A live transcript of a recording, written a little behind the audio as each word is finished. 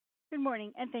Good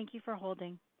morning, and thank you for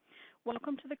holding.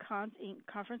 Welcome to the Conn Inc.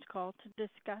 conference call to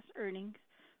discuss earnings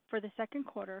for the second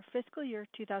quarter of fiscal year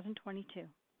 2022.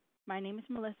 My name is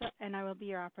Melissa, and I will be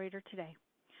your operator today.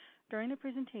 During the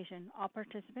presentation, all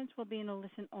participants will be in a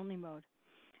listen-only mode.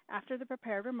 After the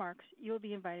prepared remarks, you will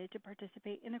be invited to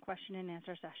participate in a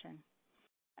question-and-answer session.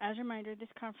 As a reminder, this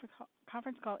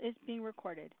conference call is being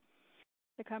recorded.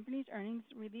 The company's earnings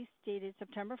release dated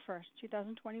September 1st,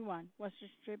 2021 was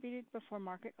distributed before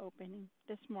market opening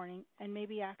this morning and may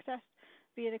be accessed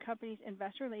via the company's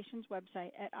investor relations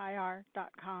website at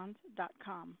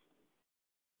ir.conns.com.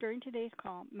 During today's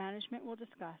call, management will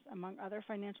discuss, among other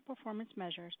financial performance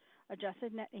measures,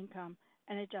 adjusted net income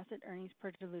and adjusted earnings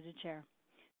per diluted share.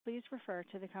 Please refer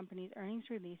to the company's earnings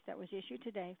release that was issued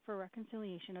today for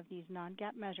reconciliation of these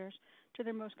non-GAAP measures to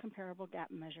their most comparable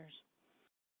GAAP measures.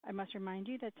 I must remind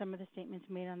you that some of the statements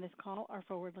made on this call are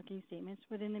forward-looking statements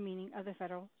within the meaning of the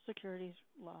federal securities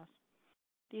laws.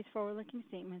 These forward-looking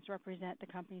statements represent the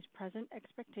company's present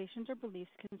expectations or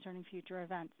beliefs concerning future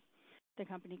events. The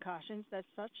company cautions that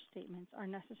such statements are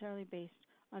necessarily based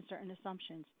on certain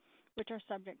assumptions, which are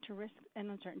subject to risks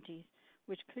and uncertainties,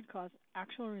 which could cause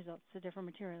actual results to differ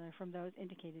materially from those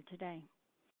indicated today.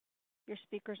 Your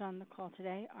speakers on the call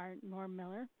today are Norm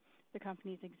Miller, the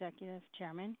company's Executive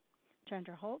Chairman,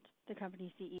 Chandra Holt, the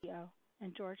company's CEO,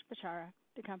 and George Bchara,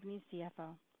 the company's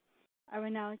CFO. I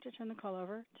would now like to turn the call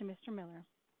over to Mr. Miller.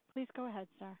 Please go ahead,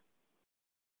 sir.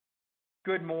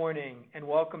 Good morning, and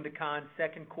welcome to Conn's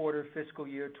second quarter fiscal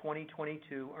year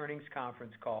 2022 earnings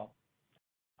conference call.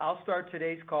 I'll start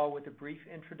today's call with a brief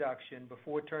introduction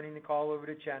before turning the call over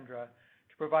to Chandra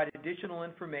to provide additional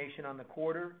information on the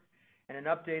quarter and an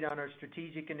update on our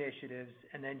strategic initiatives,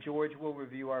 and then George will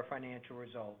review our financial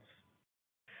results.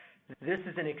 This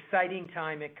is an exciting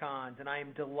time at Conn, and I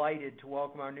am delighted to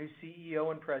welcome our new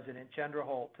CEO and President, Chandra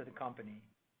Holt, to the company.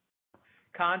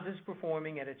 Conn is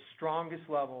performing at its strongest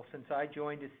level since I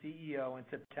joined as CEO in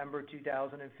September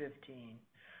 2015,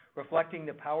 reflecting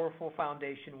the powerful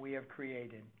foundation we have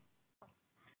created.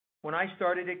 When I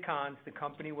started at Conn, the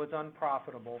company was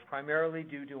unprofitable, primarily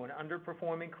due to an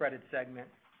underperforming credit segment,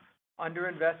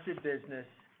 underinvested business,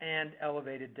 and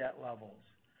elevated debt levels.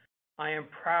 I am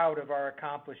proud of our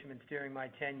accomplishments during my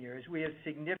tenure as we have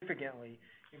significantly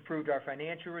improved our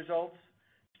financial results,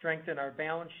 strengthened our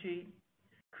balance sheet,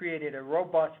 created a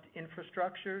robust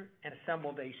infrastructure, and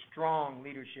assembled a strong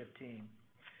leadership team.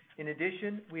 In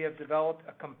addition, we have developed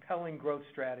a compelling growth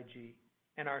strategy,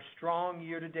 and our strong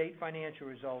year-to-date financial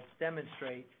results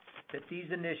demonstrate that these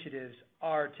initiatives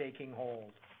are taking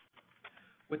hold.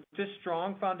 With this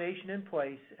strong foundation in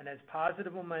place and as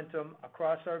positive momentum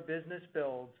across our business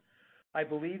builds, I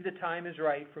believe the time is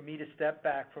right for me to step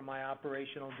back from my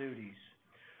operational duties.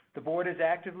 The board has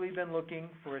actively been looking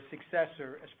for a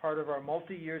successor as part of our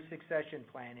multi-year succession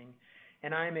planning,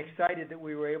 and I am excited that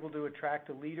we were able to attract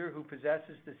a leader who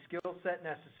possesses the skill set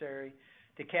necessary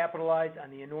to capitalize on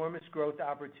the enormous growth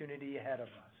opportunity ahead of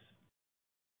us.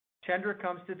 Chandra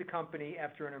comes to the company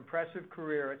after an impressive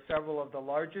career at several of the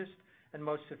largest and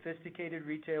most sophisticated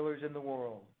retailers in the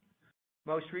world.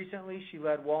 Most recently, she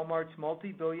led Walmart's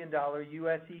multi-billion-dollar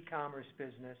U.S. e-commerce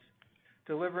business,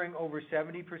 delivering over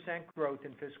 70% growth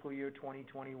in fiscal year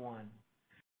 2021.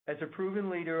 As a proven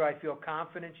leader, I feel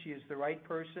confident she is the right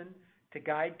person to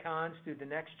guide Conn through the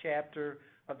next chapter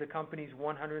of the company's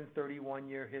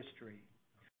 131-year history.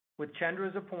 With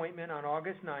Chandra's appointment on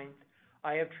August 9th,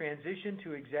 I have transitioned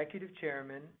to Executive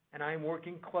Chairman, and I am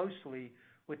working closely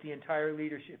with the entire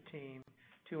leadership team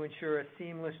to ensure a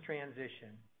seamless transition.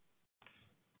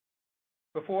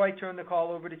 Before I turn the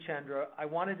call over to Chandra, I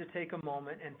wanted to take a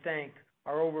moment and thank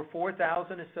our over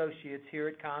 4,000 associates here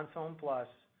at Conn's HomePlus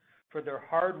for their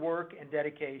hard work and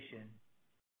dedication.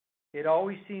 It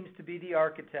always seems to be the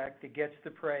architect that gets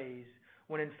the praise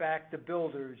when in fact the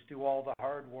builders do all the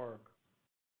hard work.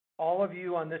 All of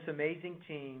you on this amazing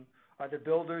team are the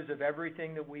builders of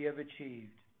everything that we have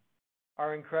achieved.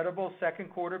 Our incredible second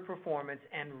quarter performance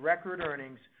and record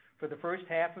earnings for the first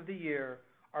half of the year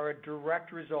are a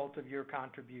direct result of your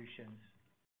contributions.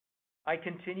 I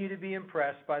continue to be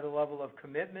impressed by the level of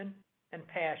commitment and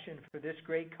passion for this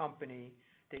great company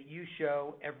that you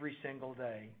show every single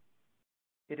day.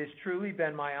 It has truly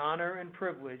been my honor and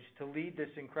privilege to lead this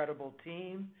incredible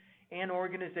team and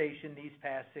organization these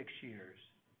past 6 years.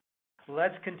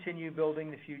 Let's continue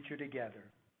building the future together.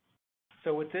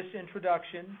 So with this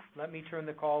introduction, let me turn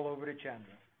the call over to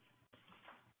Chandra.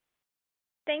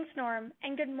 Thanks, Norm,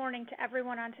 and good morning to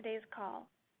everyone on today's call.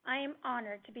 I am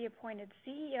honored to be appointed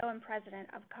CEO and President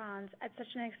of Conn at such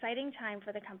an exciting time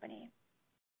for the company.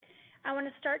 I want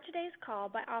to start today's call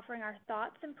by offering our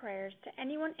thoughts and prayers to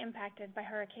anyone impacted by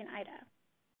Hurricane Ida.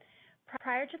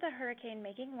 Prior to the hurricane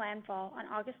making landfall on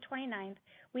August 29th,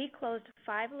 we closed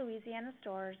 5 Louisiana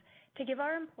stores to give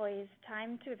our employees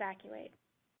time to evacuate.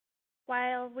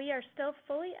 While we are still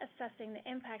fully assessing the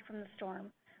impact from the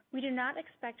storm, we do not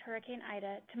expect Hurricane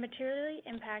Ida to materially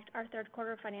impact our third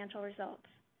quarter financial results.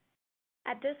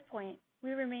 At this point,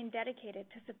 we remain dedicated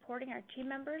to supporting our team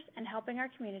members and helping our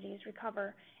communities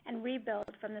recover and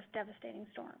rebuild from this devastating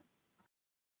storm.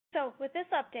 So with this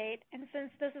update, and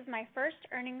since this is my first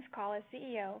earnings call as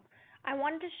CEO, I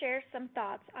wanted to share some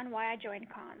thoughts on why I joined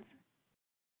Conn.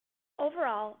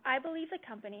 Overall, I believe the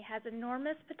company has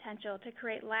enormous potential to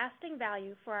create lasting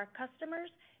value for our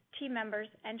customers, team members,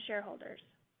 and shareholders.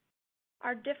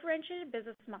 Our differentiated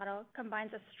business model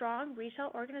combines a strong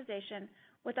retail organization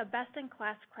with a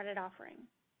best-in-class credit offering.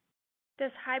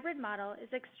 This hybrid model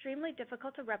is extremely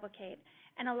difficult to replicate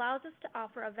and allows us to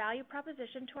offer a value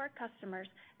proposition to our customers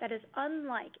that is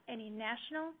unlike any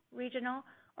national, regional,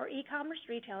 or e-commerce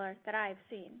retailer that I have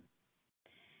seen.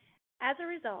 As a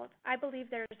result, I believe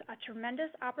there is a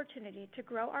tremendous opportunity to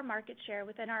grow our market share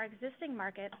within our existing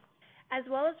markets, as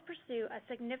well as pursue a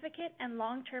significant and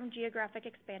long-term geographic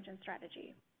expansion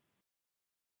strategy.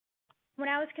 When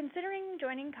I was considering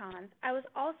joining Conn, I was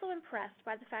also impressed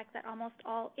by the fact that almost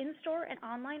all in-store and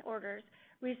online orders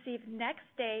receive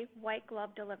next-day white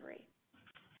glove delivery.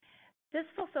 This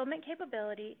fulfillment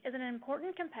capability is an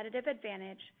important competitive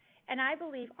advantage, and I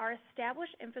believe our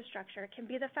established infrastructure can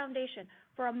be the foundation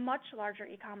for a much larger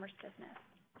e-commerce business.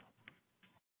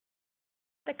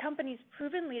 The company's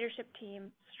proven leadership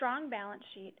team, strong balance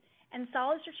sheet, and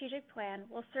solid strategic plan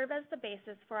will serve as the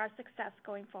basis for our success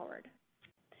going forward.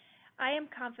 I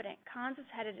am confident Conn is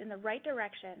headed in the right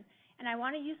direction, and I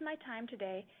want to use my time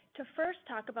today to first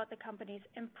talk about the company's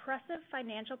impressive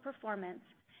financial performance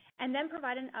and then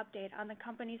provide an update on the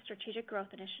company's strategic growth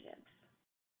initiatives.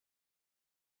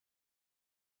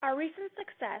 Our recent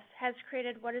success has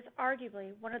created what is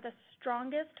arguably one of the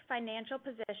strongest financial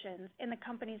positions in the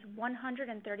company's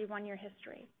 131-year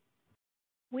history.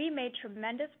 We made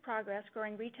tremendous progress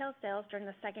growing retail sales during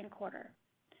the second quarter.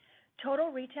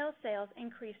 Total retail sales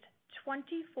increased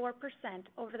 24%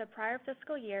 over the prior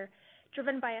fiscal year,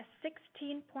 driven by a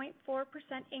 16.4%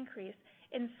 increase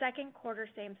in second quarter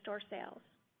same-store sales.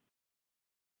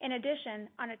 In addition,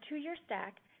 on a 2-year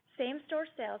stack, same-store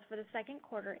sales for the second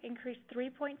quarter increased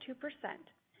 3.2%,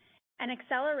 an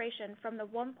acceleration from the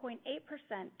 1.8%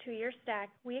 2-year stack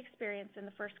we experienced in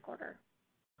the first quarter.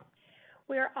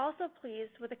 We are also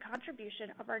pleased with the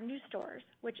contribution of our new stores,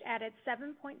 which added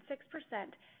 7.6%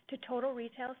 to total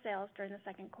retail sales during the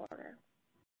second quarter.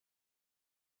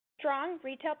 Strong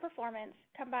retail performance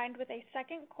combined with a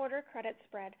second quarter credit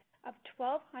spread of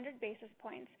 1,200 basis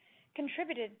points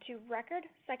contributed to record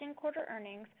second quarter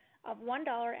earnings of $1.22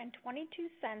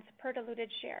 per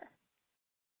diluted share.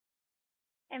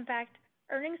 In fact,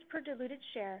 earnings per diluted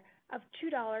share of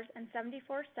 $2.74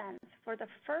 for the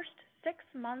first 6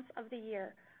 months of the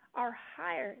year are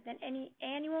higher than any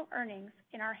annual earnings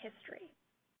in our history.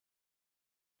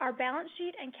 Our balance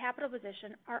sheet and capital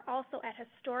position are also at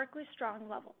historically strong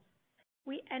levels.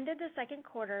 We ended the second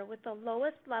quarter with the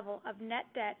lowest level of net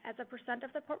debt as a percent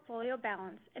of the portfolio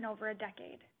balance in over a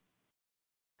decade.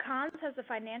 Conn has the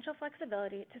financial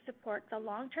flexibility to support the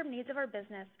long-term needs of our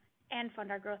business and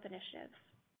fund our growth initiatives.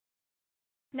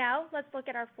 Now, let's look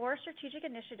at our 4 strategic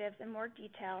initiatives in more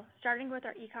detail, starting with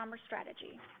our e-commerce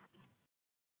strategy.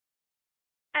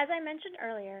 As I mentioned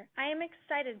earlier, I am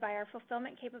excited by our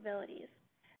fulfillment capabilities.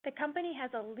 The company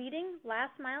has a leading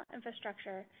last-mile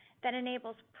infrastructure that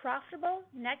enables profitable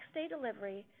next-day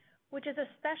delivery, which is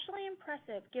especially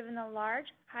impressive given the large,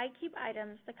 high-keep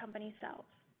items the company sells.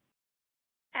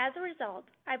 As a result,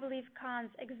 I believe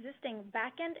Conn's existing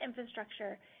back-end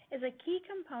infrastructure is a key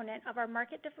component of our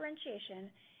market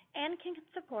differentiation and can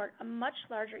support a much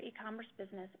larger e-commerce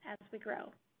business as we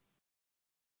grow.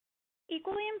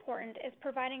 Equally important is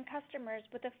providing customers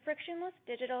with a frictionless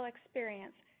digital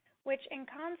experience, which in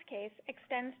Conn's case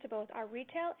extends to both our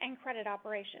retail and credit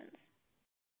operations.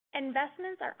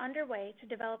 Investments are underway to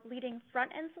develop leading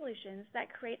front-end solutions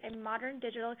that create a modern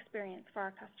digital experience for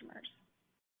our customers.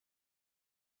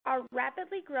 Our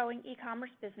rapidly growing e-commerce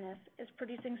business is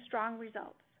producing strong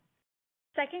results.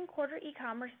 Second quarter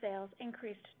e-commerce sales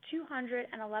increased 211%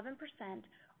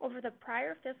 over the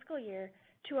prior fiscal year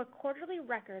to a quarterly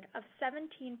record of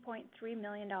 $17.3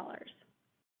 million.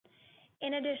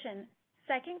 In addition,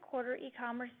 second quarter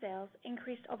e-commerce sales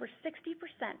increased over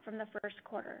 60% from the first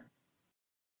quarter.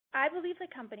 I believe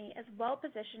the company is well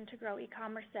positioned to grow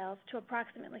e-commerce sales to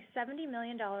approximately $70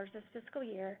 million this fiscal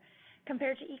year,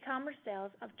 compared to e-commerce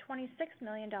sales of $26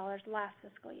 million last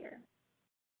fiscal year.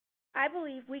 I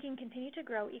believe we can continue to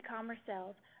grow e-commerce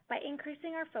sales by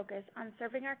increasing our focus on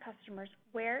serving our customers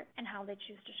where and how they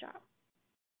choose to shop.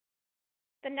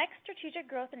 The next strategic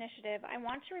growth initiative I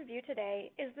want to review today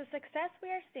is the success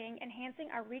we are seeing enhancing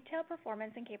our retail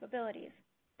performance and capabilities.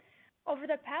 Over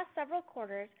the past several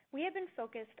quarters, we have been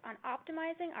focused on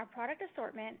optimizing our product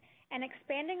assortment and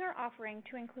expanding our offering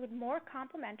to include more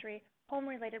complementary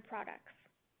home-related products.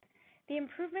 The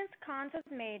improvements Conn's has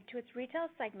made to its retail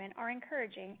segment are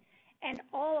encouraging, and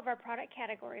all of our product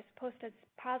categories posted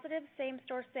positive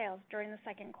same-store sales during the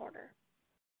second quarter.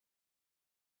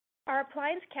 Our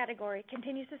appliance category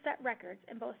continues to set records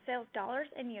in both sales dollars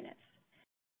and units.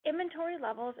 Inventory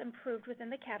levels improved within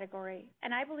the category,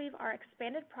 and I believe our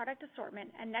expanded product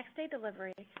assortment and next-day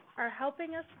delivery are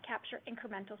helping us capture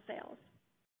incremental sales.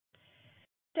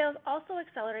 Sales also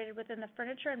accelerated within the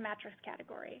furniture and mattress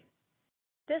category.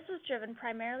 This was driven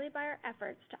primarily by our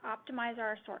efforts to optimize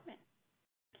our assortment.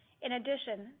 In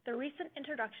addition, the recent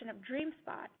introduction of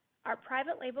DreamSpot, our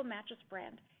private label mattress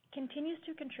brand, continues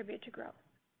to contribute to growth.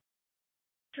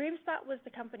 DreamSpot was the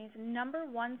company's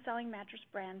 #1 selling mattress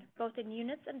brand, both in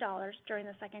units and dollars, during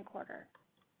the second quarter.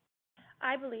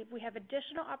 I believe we have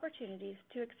additional opportunities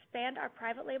to expand our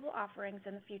private label offerings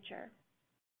in the future.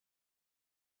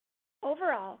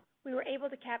 Overall, we were able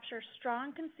to capture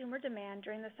strong consumer demand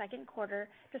during the second quarter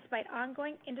despite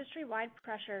ongoing industry-wide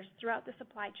pressures throughout the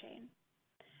supply chain.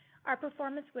 Our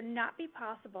performance would not be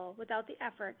possible without the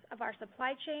efforts of our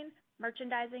supply chain,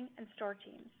 merchandising, and store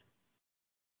teams.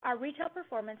 Our retail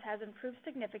performance has improved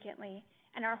significantly,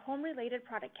 and our home-related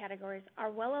product categories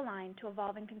are well aligned to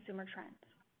evolving consumer trends.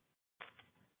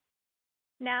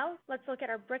 Now, let's look at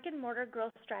our brick-and-mortar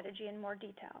growth strategy in more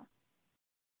detail.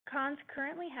 Conn's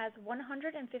currently has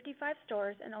 155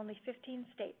 stores in only 15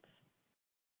 states.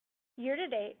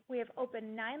 Year-to-date, we have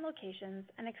opened 9 locations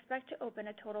and expect to open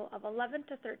a total of 11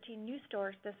 to 13 new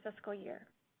stores this fiscal year.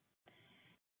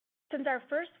 Since our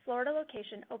first Florida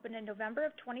location opened in November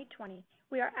of 2020,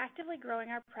 we are actively growing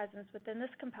our presence within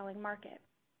this compelling market.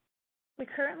 We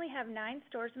currently have 9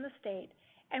 stores in the state,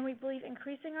 and we believe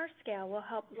increasing our scale will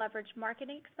help leverage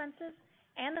marketing expenses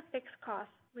and the fixed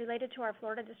costs related to our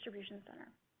Florida distribution center.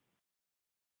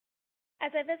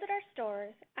 As I visit our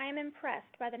stores, I am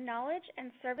impressed by the knowledge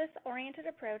and service-oriented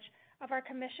approach of our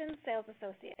commissioned sales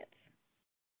associates.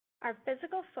 Our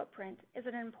physical footprint is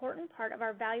an important part of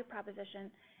our value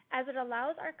proposition, as it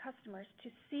allows our customers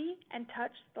to see and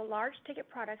touch the large ticket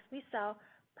products we sell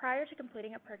prior to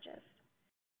completing a purchase.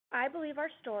 I believe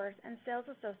our stores and sales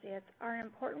associates are an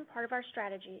important part of our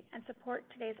strategy and support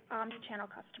today's omni-channel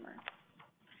customer.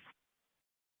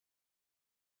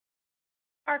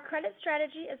 Our credit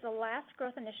strategy is the last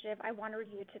growth initiative I want to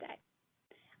review today.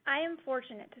 I am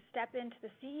fortunate to step into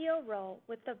the CEO role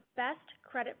with the best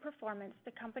credit performance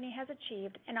the company has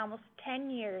achieved in almost 10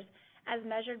 years as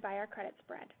measured by our credit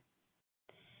spread.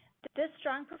 This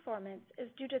strong performance is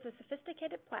due to the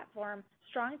sophisticated platform,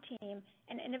 strong team,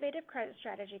 and innovative credit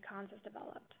strategy Conn's has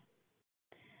developed.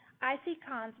 I see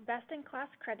Conn's best-in-class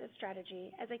credit strategy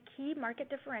as a key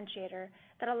market differentiator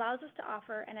that allows us to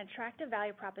offer an attractive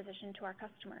value proposition to our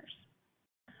customers.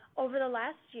 Over the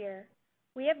last year,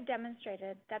 we have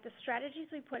demonstrated that the strategies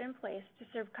we put in place to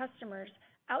serve customers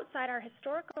outside our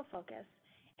historical focus,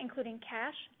 including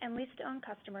cash and lease-to-own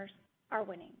customers, are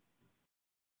winning.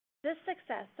 This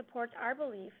success supports our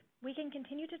belief we can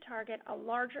continue to target a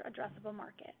larger addressable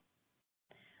market.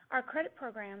 Our credit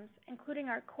programs, including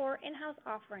our core in-house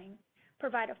offering,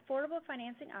 provide affordable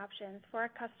financing options for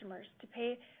our customers to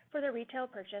pay for their retail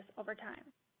purchase over time.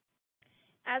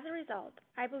 As a result,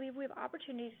 I believe we have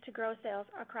opportunities to grow sales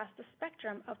across the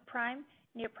spectrum of prime,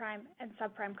 near-prime, and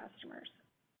subprime customers.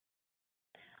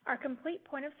 Our complete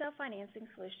point-of-sale financing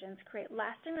solutions create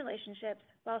lasting relationships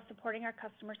while supporting our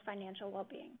customers' financial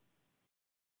well-being.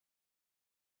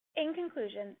 In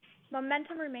conclusion,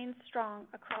 momentum remains strong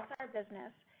across our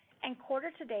business, and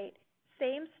quarter-to-date,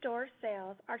 same-store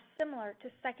sales are similar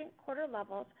to second quarter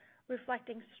levels,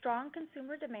 reflecting strong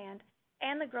consumer demand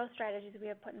and the growth strategies we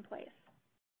have put in place.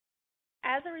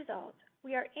 As a result,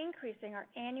 we are increasing our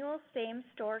annual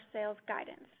same-store sales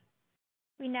guidance.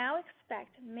 We now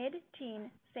expect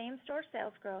mid-teen same-store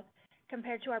sales growth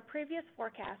compared to our previous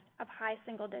forecast of high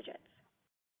single digits.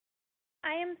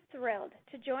 I am thrilled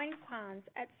to join Conn's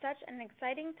at such an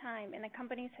exciting time in the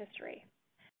company's history.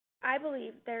 I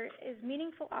believe there is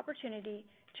meaningful opportunity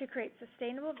to create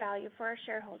sustainable value for our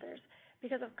shareholders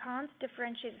because of Conn's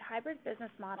differentiated hybrid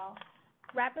business model,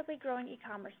 rapidly growing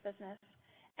e-commerce business,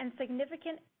 and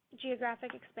significant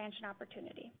geographic expansion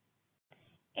opportunity.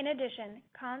 In addition,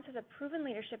 Conn's has a proven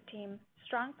leadership team,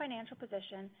 strong financial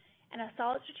position, and a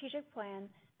solid strategic plan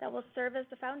that will serve as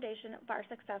the foundation of our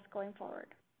success going forward.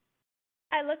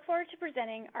 I look forward to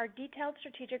presenting our detailed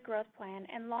strategic growth plan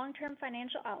and long-term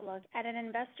financial outlook at an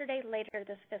Investor Day later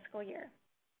this fiscal year.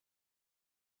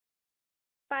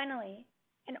 Finally,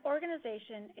 an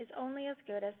organization is only as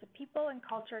good as the people and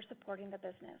culture supporting the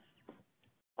business.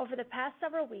 Over the past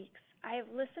several weeks, I have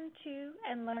listened to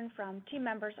and learned from team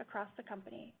members across the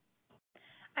company.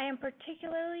 I am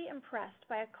particularly impressed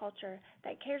by a culture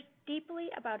that cares deeply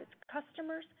about its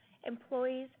customers,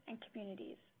 employees, and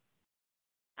communities.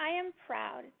 I am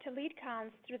proud to lead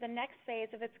Conn's through the next phase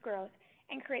of its growth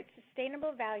and create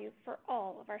sustainable value for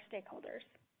all of our stakeholders.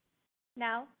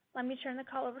 Now, let me turn the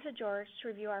call over to George to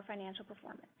review our financial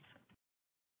performance.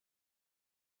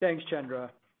 Thanks,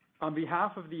 Chandra. On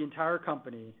behalf of the entire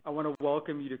company, I want to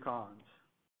welcome you to Conn's.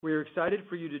 We are excited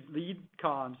for you to lead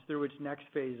Conn's through its next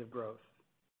phase of growth.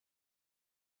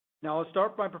 Now I'll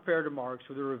start my prepared remarks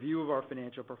with a review of our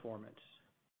financial performance.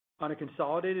 On a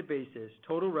consolidated basis,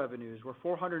 total revenues were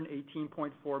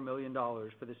 $418.4 million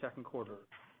for the second quarter,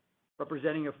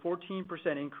 representing a 14%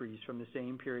 increase from the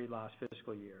same period last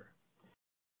fiscal year.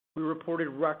 We reported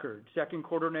record second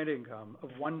quarter net income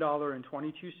of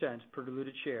 $1.22 per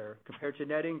diluted share compared to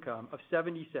net income of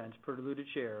 70 cents per diluted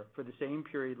share for the same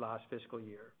period last fiscal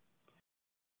year.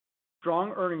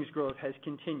 Strong earnings growth has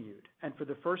continued, and for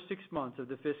the first 6 months of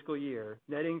the fiscal year,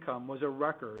 net income was a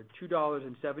record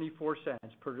 $2.74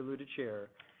 per diluted share,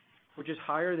 which is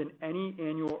higher than any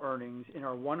annual earnings in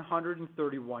our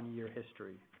 131-year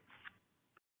history.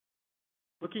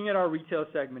 Looking at our retail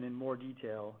segment in more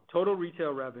detail, total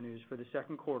retail revenues for the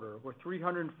second quarter were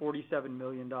 $347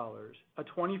 million, a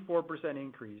 24%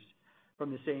 increase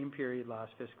from the same period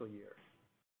last fiscal year.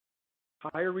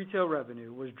 Higher retail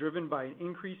revenue was driven by an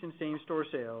increase in same-store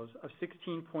sales of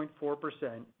 16.4%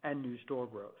 and new store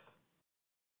growth.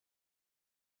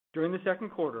 During the second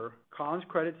quarter, Conn's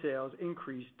credit sales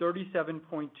increased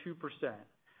 37.2%,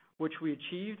 which we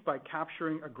achieved by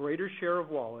capturing a greater share of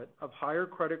wallet of higher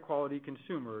credit quality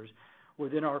consumers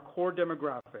within our core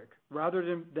demographic,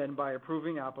 rather than by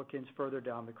approving applicants further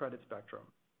down the credit spectrum.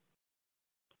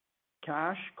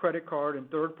 Cash, credit card, and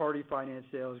third-party finance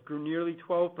sales grew nearly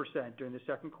 12% during the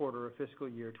second quarter of fiscal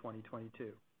year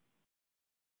 2022.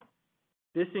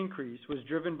 This increase was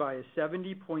driven by a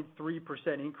 70.3%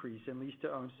 increase in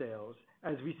lease-to-own sales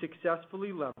as we successfully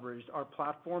leveraged our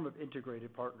platform of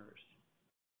integrated partners.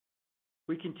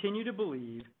 We continue to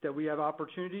believe that we have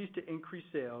opportunities to increase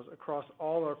sales across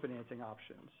all our financing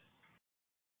options.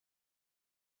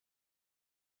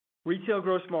 Retail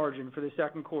gross margin for the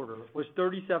second quarter was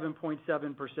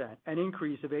 37.7%, an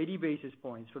increase of 80 basis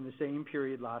points from the same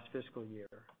period last fiscal year.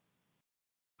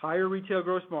 Higher retail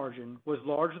gross margin was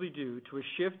largely due to a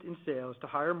shift in sales to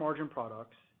higher margin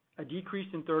products, a decrease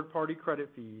in third-party credit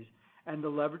fees, and the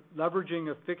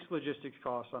leveraging of fixed logistics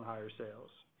costs on higher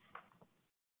sales.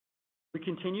 We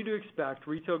continue to expect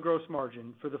retail gross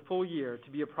margin for the full year to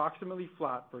be approximately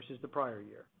flat versus the prior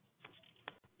year.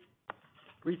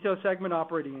 Retail segment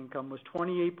operating income was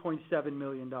 $28.7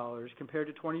 million compared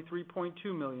to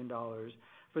 $23.2 million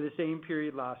for the same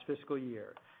period last fiscal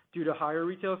year due to higher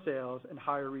retail sales and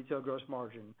higher retail gross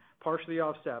margin, partially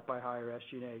offset by higher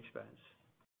SG&A expense.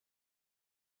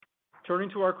 Turning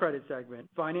to our credit segment,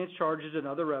 finance charges and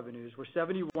other revenues were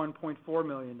 $71.4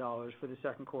 million for the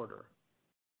second quarter.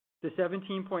 The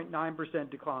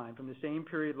 17.9% decline from the same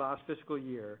period last fiscal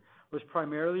year was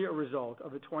primarily a result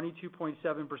of a 22.7%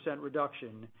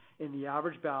 reduction in the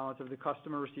average balance of the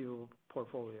customer receivable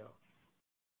portfolio.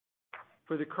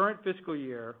 For the current fiscal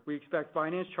year, we expect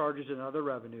finance charges and other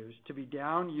revenues to be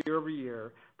down year over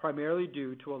year, primarily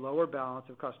due to a lower balance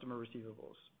of customer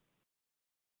receivables.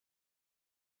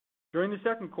 During the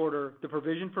second quarter, the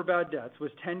provision for bad debts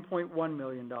was $10.1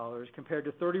 million compared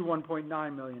to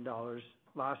 $31.9 million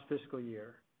last fiscal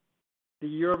year. The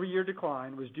year-over-year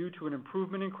decline was due to an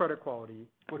improvement in credit quality,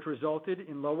 which resulted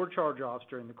in lower charge-offs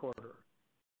during the quarter.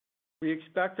 We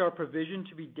expect our provision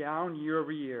to be down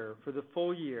year-over-year for the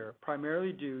full year,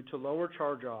 primarily due to lower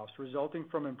charge-offs resulting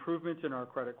from improvements in our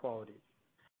credit quality.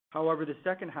 However, the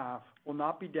second half will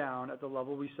not be down at the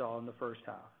level we saw in the first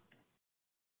half.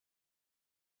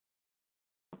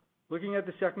 Looking at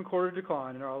the second quarter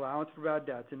decline in our allowance for bad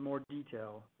debts in more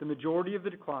detail, the majority of the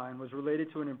decline was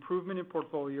related to an improvement in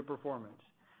portfolio performance,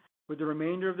 with the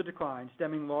remainder of the decline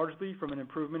stemming largely from an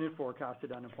improvement in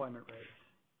forecasted unemployment rates.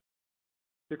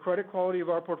 The credit quality of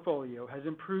our portfolio has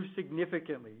improved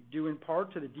significantly due in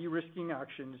part to the de-risking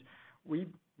actions we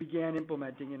began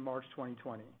implementing in March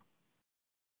 2020.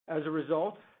 As a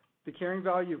result, the carrying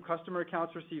value of customer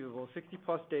accounts receivable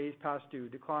 60-plus days past due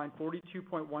declined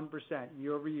 42.1%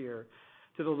 year-over-year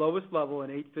to the lowest level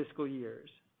in 8 fiscal years,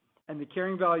 and the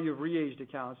carrying value of re-aged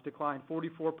accounts declined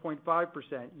 44.5%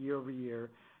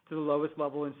 year-over-year to the lowest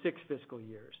level in 6 fiscal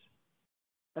years.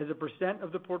 As a percent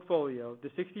of the portfolio, the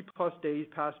 60-plus days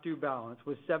past due balance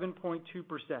was 7.2%,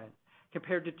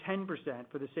 compared to 10%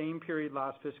 for the same period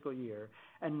last fiscal year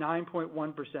and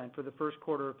 9.1% for the first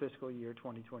quarter of fiscal year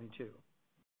 2022.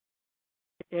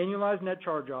 Annualized net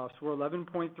charge-offs were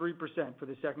 11.3% for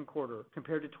the second quarter,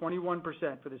 compared to 21%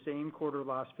 for the same quarter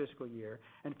last fiscal year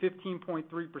and 15.3%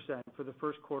 for the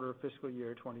first quarter of fiscal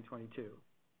year 2022.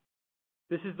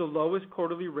 This is the lowest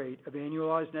quarterly rate of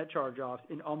annualized net charge-offs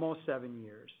in almost 7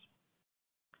 years.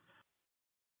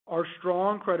 Our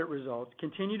strong credit results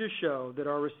continue to show that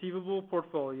our receivable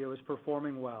portfolio is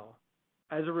performing well.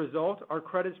 As a result, our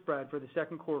credit spread for the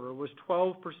second quarter was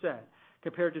 12%,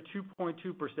 compared to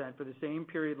 2.2% for the same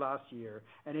period last year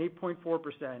and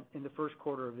 8.4% in the first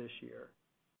quarter of this year.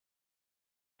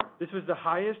 This was the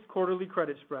highest quarterly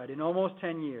credit spread in almost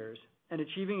 10 years, and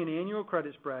achieving an annual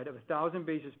credit spread of 1,000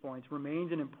 basis points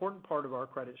remains an important part of our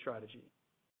credit strategy.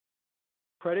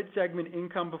 Credit segment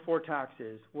income before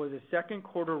taxes was a second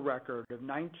quarter record of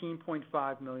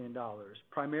 $19.5 million,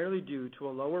 primarily due to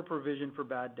a lower provision for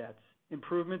bad debts,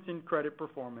 improvements in credit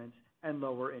performance, and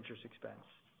lower interest expense.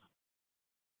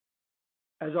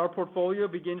 As our portfolio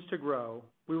begins to grow,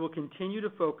 we will continue to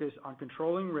focus on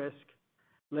controlling risk,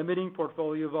 limiting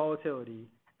portfolio volatility,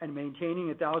 and maintaining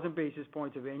 1,000 basis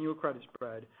points of annual credit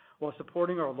spread while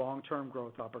supporting our long-term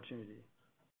growth opportunity.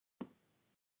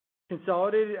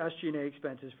 Consolidated SG&A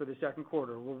expenses for the second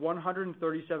quarter were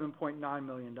 $137.9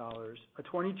 million, a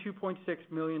 $22.6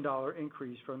 million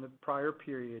increase from the prior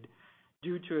period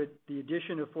due to the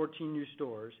addition of 14 new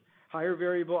stores, higher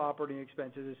variable operating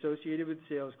expenses associated with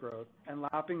sales growth, and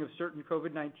lapping of certain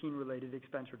COVID-19 related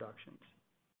expense reductions.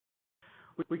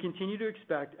 We continue to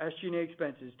expect SG&A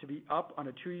expenses to be up on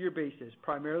a 2-year basis,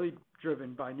 primarily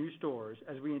driven by new stores,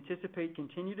 as we anticipate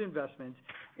continued investments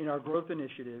in our growth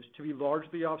initiatives to be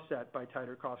largely offset by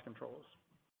tighter cost controls.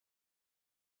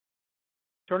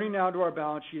 Turning now to our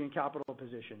balance sheet and capital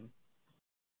position.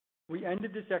 We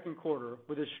ended the second quarter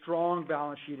with a strong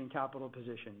balance sheet and capital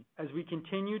position as we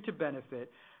continue to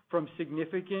benefit from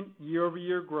significant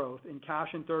year-over-year growth in cash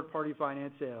and third-party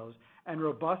finance sales and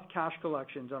robust cash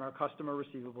collections on our customer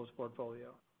receivables portfolio.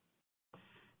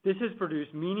 This has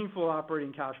produced meaningful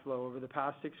operating cash flow over the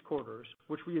past 6 quarters,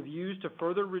 which we have used to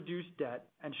further reduce debt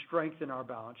and strengthen our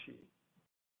balance sheet.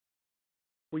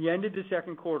 We ended the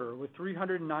second quarter with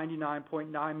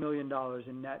 $399.9 million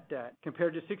in net debt,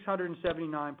 compared to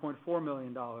 $679.4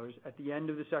 million at the end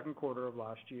of the second quarter of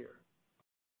last year.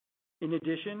 In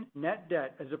addition, net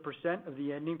debt as a percent of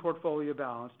the ending portfolio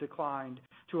balance declined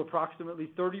to approximately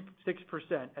 36%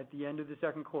 at the end of the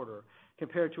second quarter,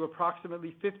 compared to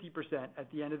approximately 50%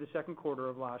 at the end of the second quarter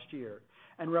of last year,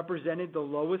 and represented the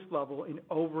lowest level in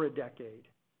over a decade.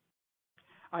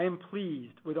 I am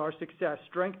pleased with our success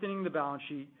strengthening the balance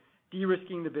sheet,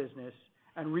 de-risking the business,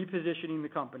 and repositioning the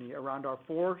company around our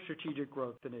 4 strategic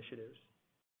growth initiatives.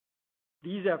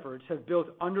 These efforts have built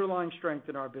underlying strength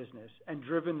in our business and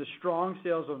driven the strong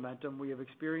sales momentum we have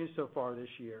experienced so far this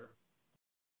year.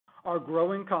 Our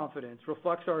growing confidence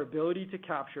reflects our ability to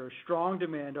capture strong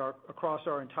demand across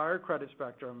our entire credit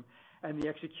spectrum and the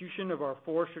execution of our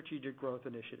 4 strategic growth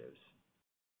initiatives.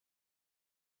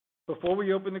 Before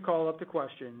we open the call up to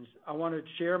questions, I want to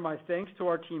share my thanks to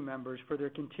our team members for their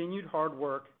continued hard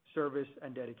work, service,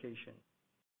 and dedication.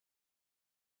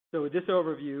 So with this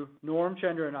overview, Norm,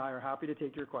 Chandra, and I are happy to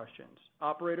take your questions.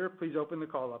 Operator, please open the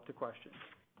call up to questions.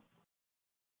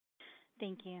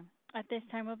 Thank you. At this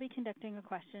time, we'll be conducting a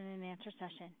question and answer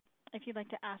session. If you'd like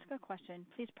to ask a question,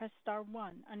 please press star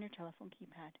 1 on your telephone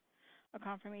keypad. A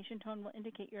confirmation tone will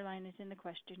indicate your line is in the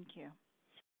question queue.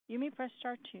 You may press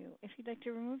star 2 if you'd like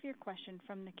to remove your question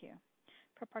from the queue.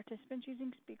 For participants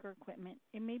using speaker equipment,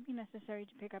 it may be necessary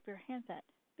to pick up your handset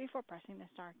before pressing the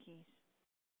star keys.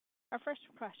 Our first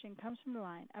question comes from the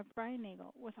line of Brian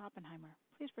Nagel with Oppenheimer.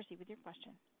 Please proceed with your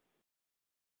question.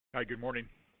 Hi, good morning.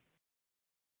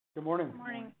 Good morning. Good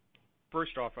morning.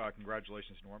 First off,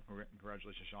 congratulations, Norm.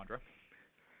 Congratulations, Chandra,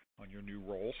 on your new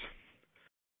roles.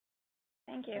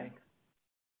 Thank you.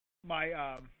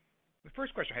 Thanks. The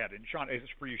first question I had, and Chandra, is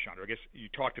for you, Chandra. I guess you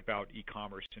talked about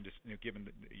e-commerce and just given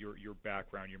your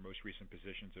background, your most recent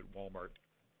positions at Walmart,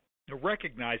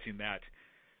 recognizing that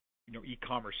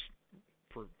e-commerce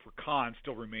for Conn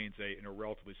still remains a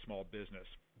relatively small business.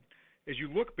 As you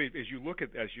look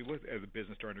at the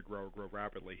business starting to grow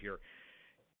rapidly here,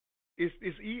 Is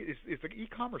the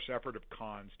e-commerce effort of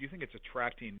Conn's, do you think it's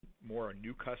attracting more a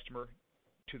new customer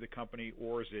to the company,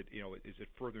 or is it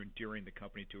further endearing the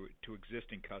company to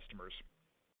existing customers?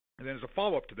 And then as a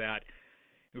follow-up to that,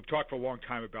 we've talked for a long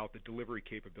time about the delivery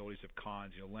capabilities of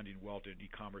Conn's, lending well to an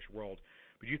e-commerce world.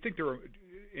 But do you think there are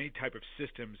any type of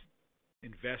systems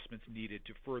investments needed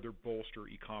to further bolster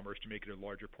e-commerce to make it a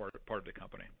larger part of the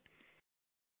company?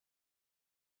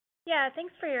 Yeah,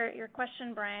 thanks for your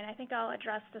question, Brian. I think I'll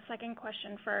address the second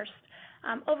question first.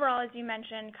 Overall, as you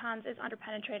mentioned, Conn's is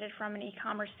underpenetrated from an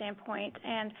e-commerce standpoint,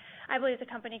 and I believe the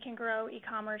company can grow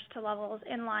e-commerce to levels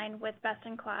in line with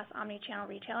best-in-class omni-channel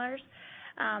retailers.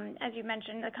 As you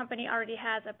mentioned, the company already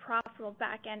has a profitable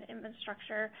back-end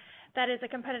infrastructure that is a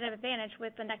competitive advantage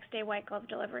with the next-day white glove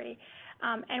delivery.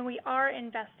 And we are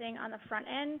investing on the front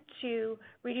end to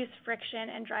reduce friction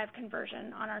and drive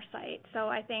conversion on our site. So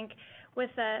I think with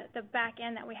the back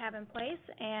end that we have in place,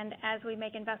 and as we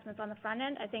make investments on the front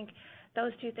end, I think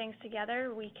those two things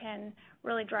together, we can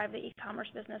really drive the e-commerce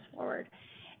business forward.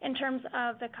 In terms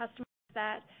of the customers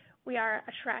that we are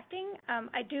attracting,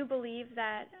 I do believe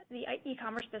that the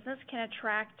e-commerce business can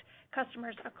attract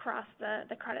customers across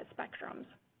the credit spectrums.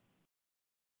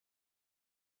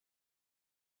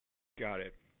 Got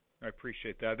it. I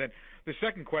appreciate that. Then the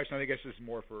second question, I guess, is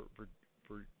more for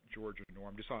George and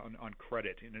Norm, just on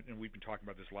credit, and we've been talking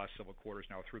about this last several quarters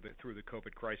now through the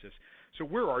COVID crisis. So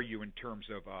where are you in terms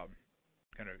of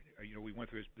we went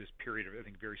through this period of, I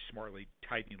think, very smartly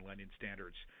tightening lending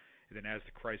standards, and then as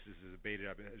the crisis has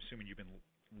abated, I'm assuming you've been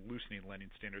loosening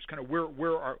lending standards. Kind of where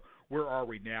are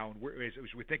we now, and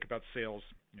as we think about sales,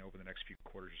 over the next few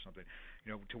quarters or something,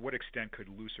 to what extent could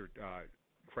looser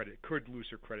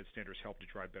credit standards help to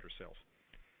drive better sales?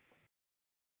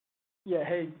 Yeah.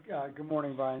 Hey, good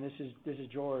morning, Brian. This is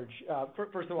George.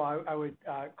 First of all, I would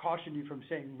caution you from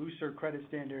saying looser credit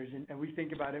standards, and we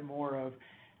think about it more of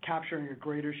capturing a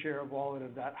greater share of wallet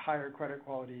of that higher credit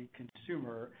quality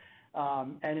consumer.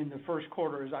 And in the first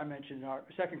quarter, as I mentioned,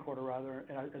 second quarter rather,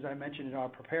 as I mentioned in our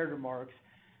prepared remarks,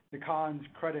 the Conn's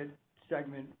credit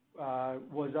segment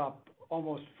was up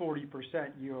almost 40%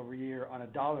 year over year on a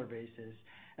dollar basis,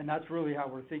 and that's really how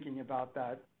we're thinking about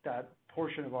that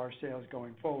portion of our sales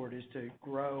going forward, is to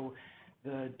grow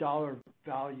the dollar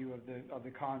value of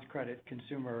the Conn's credit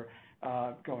consumer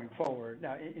going forward.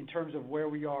 Now, in terms of where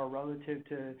we are relative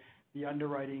to the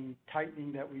underwriting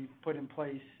tightening that we put in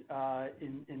place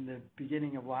in the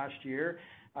beginning of last year,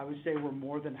 I would say we're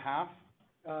more than half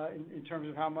in terms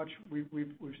of how much we've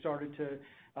started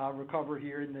to recover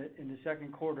here in the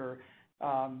second quarter,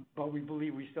 but we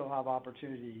believe we still have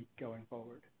opportunity going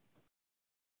forward.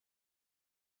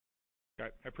 Okay,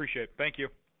 I appreciate it. Thank you.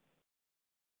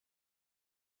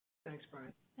 Thanks,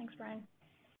 Brian. Thanks, Brian.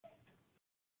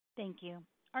 Thank you.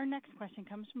 Our next question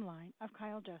comes from the line of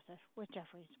Kyle Joseph with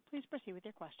Jefferies. Please proceed with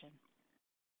your question.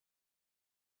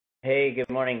 Hey, good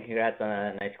morning. Congrats on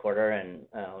a nice quarter, and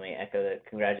let me echo the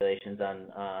congratulations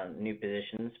on new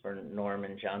positions for Norm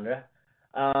and Chandra.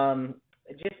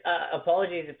 Just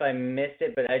apologies if I missed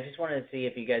it, but I just wanted to see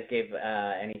if you guys gave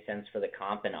any sense for the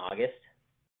comp in August.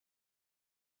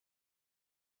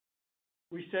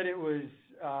 We said it was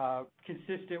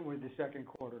consistent with the second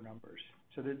quarter numbers.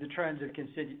 So the trends have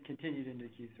continued into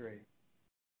Q3.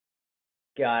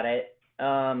 Got it.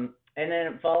 And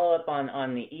then follow up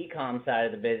on the e-com side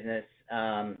of the business.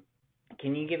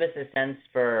 Can you give us a sense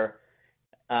for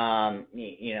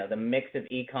the mix of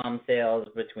e-com sales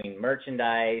between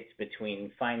merchandise, between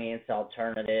finance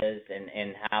alternatives,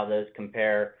 and how those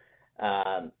compare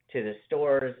to the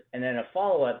stores? And then a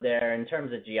follow-up there, in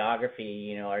terms of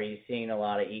geography, are you seeing a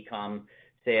lot of e-com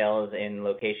sales in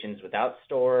locations without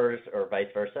stores or vice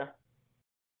versa?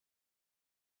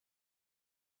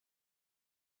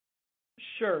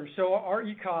 Sure. So our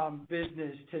e-com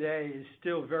business today is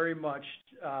still very much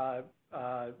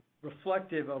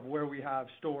reflective of where we have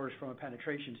stores from a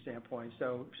penetration standpoint.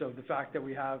 So the fact that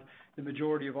we have the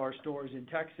majority of our stores in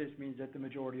Texas means that the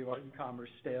majority of our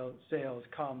e-commerce sales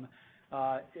come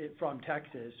from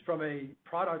Texas. From a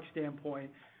product standpoint,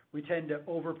 we tend to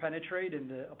over-penetrate in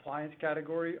the appliance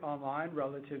category online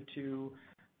relative to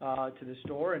the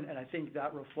store, and I think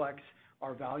that reflects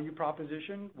our value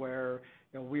proposition, where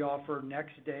we offer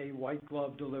next day white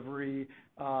glove delivery,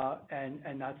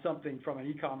 and that's something from an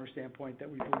e-commerce standpoint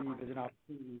that we believe is an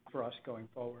opportunity for us going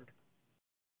forward.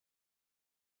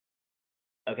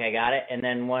 Okay, got it. And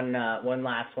then one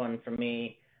last one from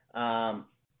me.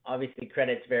 Obviously,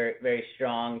 credit's very, very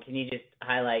strong. Can you just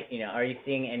highlight, are you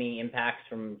seeing any impacts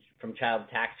from child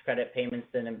tax credit payments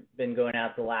that have been going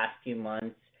out the last few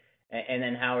months? And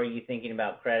then how are you thinking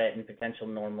about credit and potential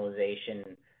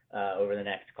normalization over the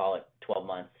next, call it, 12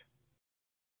 months?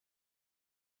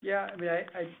 Yeah, I mean,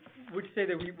 I would say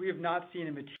that we have not seen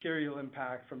a material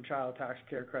impact from child tax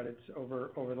care credits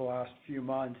over the last few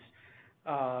months.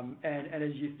 And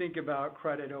as you think about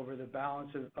credit over the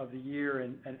balance of the year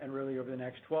and really over the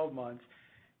next 12 months,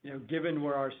 given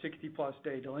where our 60-plus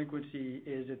day delinquency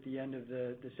is at the end of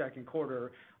the second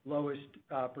quarter, lowest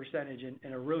percentage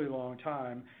in a really long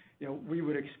time, we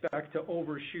would expect to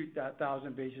overshoot that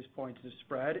 1,000 basis points of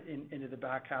spread into the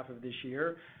back half of this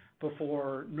year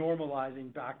before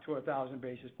normalizing back to 1,000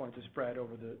 basis points of spread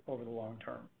over the long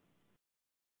term.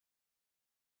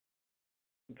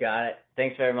 Got it.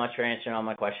 Thanks very much for answering all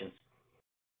my questions.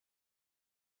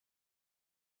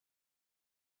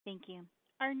 Thank you.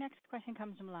 Our next question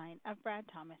comes from the line of Brad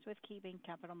Thomas with KeyBanc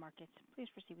Capital Markets. Please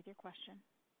proceed with your question.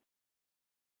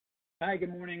 Hi,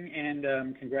 good morning,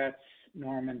 and congrats,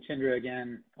 Norm and Chandra,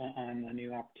 again on the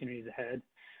new opportunities ahead.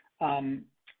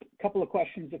 Couple of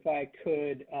questions, if I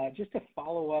could, just to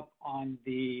follow up on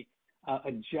the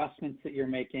adjustments that you're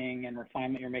making and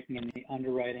refinement you're making in the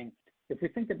underwriting. If we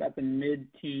think about the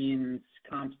mid-teens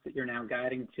comps that you're now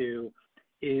guiding to,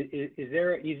 is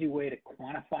there an easy way to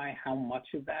quantify how much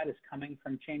of that is coming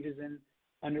from changes in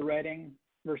underwriting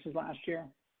versus last year?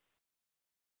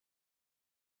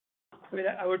 I mean,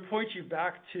 I would point you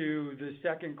back to the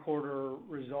second quarter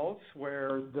results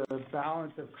where the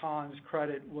balance of Conn's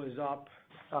credit was up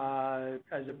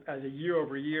as a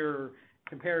year-over-year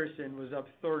comparison was up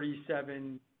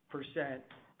 37%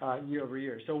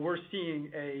 year-over-year. So we're seeing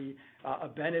a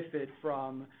benefit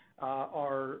from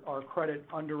our credit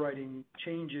underwriting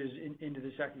changes into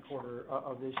the second quarter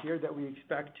of this year that we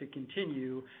expect to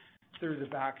continue through the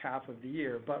back half of the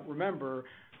year. But remember,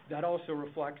 that also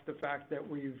reflects the fact that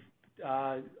we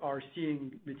are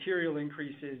seeing material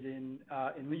increases in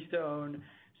lease-to-own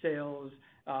sales,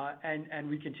 and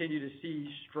we continue to see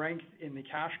strength in the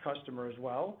cash customer as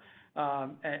well.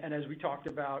 And as we talked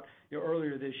about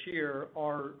earlier this year,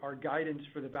 our guidance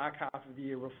for the back half of the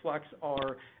year reflects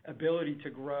our ability to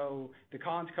grow the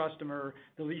Conn's customer,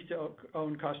 the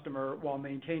lease-to-own customer, while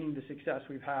maintaining the success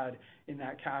we've had in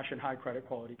that cash and high credit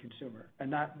quality consumer.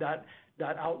 And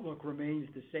that outlook remains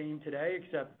the same today,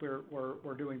 except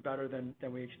we're doing better than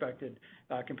we expected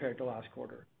compared to last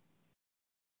quarter.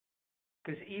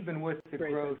 Because even with the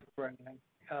growth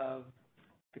of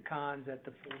the Conn's at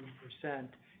the 40%,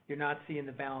 you're not seeing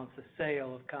the balance of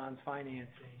sale of Conn's financing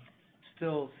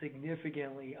still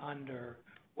significantly under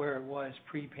where it was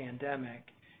pre-pandemic,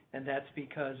 and that's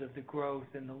because of the growth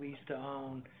in the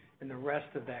lease-to-own and the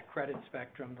rest of that credit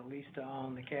spectrum, the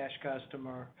lease-to-own, the cash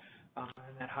customer, and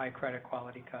that high credit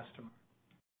quality customer.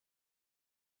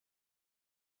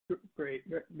 Great,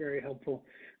 very helpful.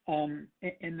 And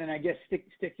then I guess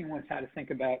sticking with how to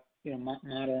think about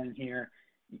modeling here,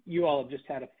 you all have just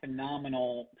had a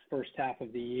phenomenal first half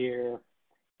of the year,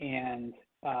 and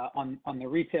on the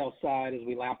retail side, as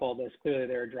we lap all this, clearly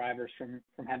there are drivers from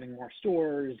having more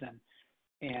stores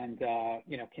and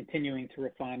continuing to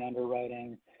refine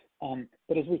underwriting.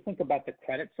 But as we think about the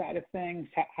credit side of things,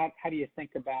 how do you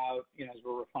think about, as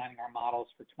we're refining our models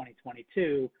for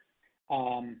 2022,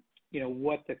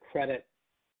 what the credit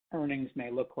earnings may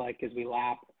look like as we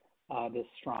lap this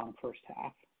strong first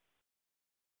half?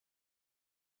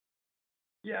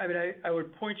 Yeah, I mean, I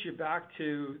would point you back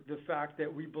to the fact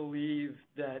that we believe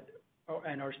that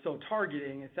and are still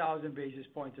targeting 1,000 basis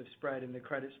points of spread in the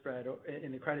credit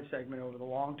segment over the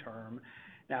long term.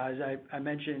 Now, as I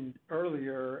mentioned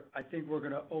earlier, I think we're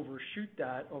going to overshoot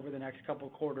that over the next couple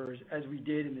of quarters, as we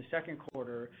did in the second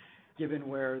quarter, given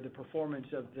where the performance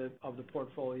of the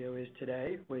portfolio is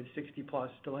today, with 60-plus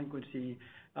delinquency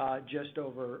just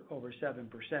over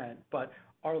 7%. But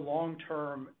our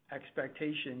long-term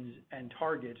expectations and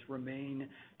targets remain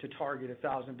to target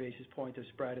 1,000 basis points of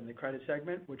spread in the credit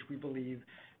segment, which we believe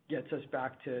gets us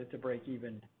back to break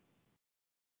even.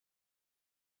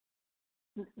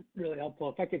 Really helpful.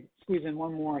 If I could squeeze in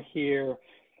one more here,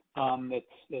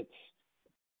 that's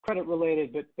credit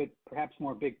related, but perhaps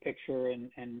more big picture,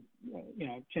 and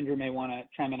Chandra may want to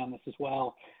chime in on this as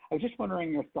well. I was just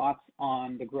wondering your thoughts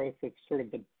on the growth of sort of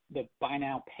the buy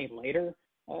now, pay later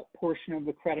portion of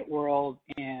the credit world,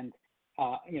 and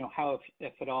how,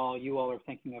 if at all, you all are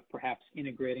thinking of perhaps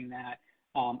integrating that.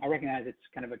 I recognize it's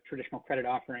kind of a traditional credit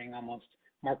offering, almost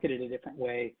marketed a different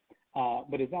way,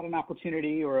 but is that an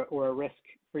opportunity or a risk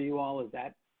for you all as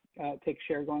that takes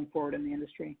share going forward in the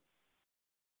industry?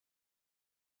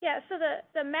 Yeah, so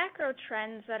the macro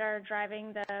trends that are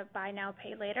driving the buy now,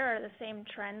 pay later are the same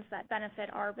trends that benefit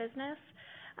our business.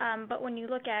 But when you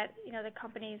look at the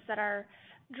companies that are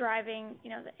driving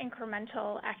the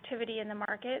incremental activity in the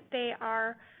market, they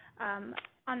are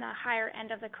on the higher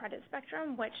end of the credit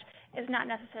spectrum, which is not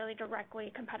necessarily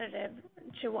directly competitive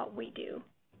to what we do.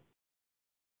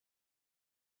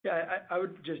 Yeah, I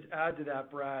would just add to that,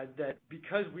 Brad, that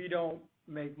because we don't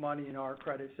make money in our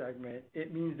credit segment,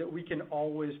 it means that we can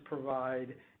always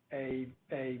provide a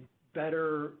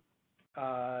better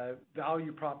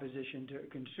value proposition to a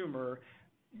consumer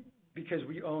because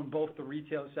we own both the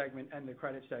retail segment and the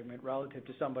credit segment relative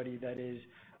to somebody that is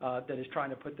trying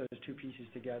to put those two pieces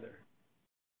together.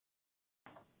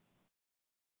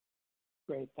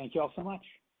 Great. Thank you all so much.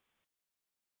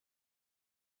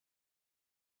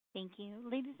 Thank you.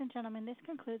 Ladies and gentlemen, this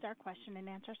concludes our question and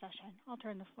answer session. I'll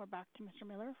turn the floor back to Mr.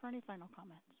 Miller for any final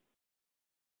comments.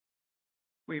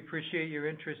 We appreciate your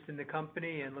interest in the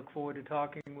company and look forward to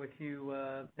talking with you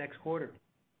next quarter.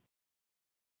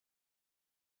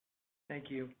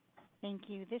 Thank you. Thank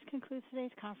you. This concludes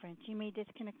today's conference. You may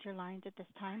disconnect your lines at this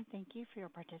time. Thank you for your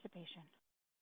participation.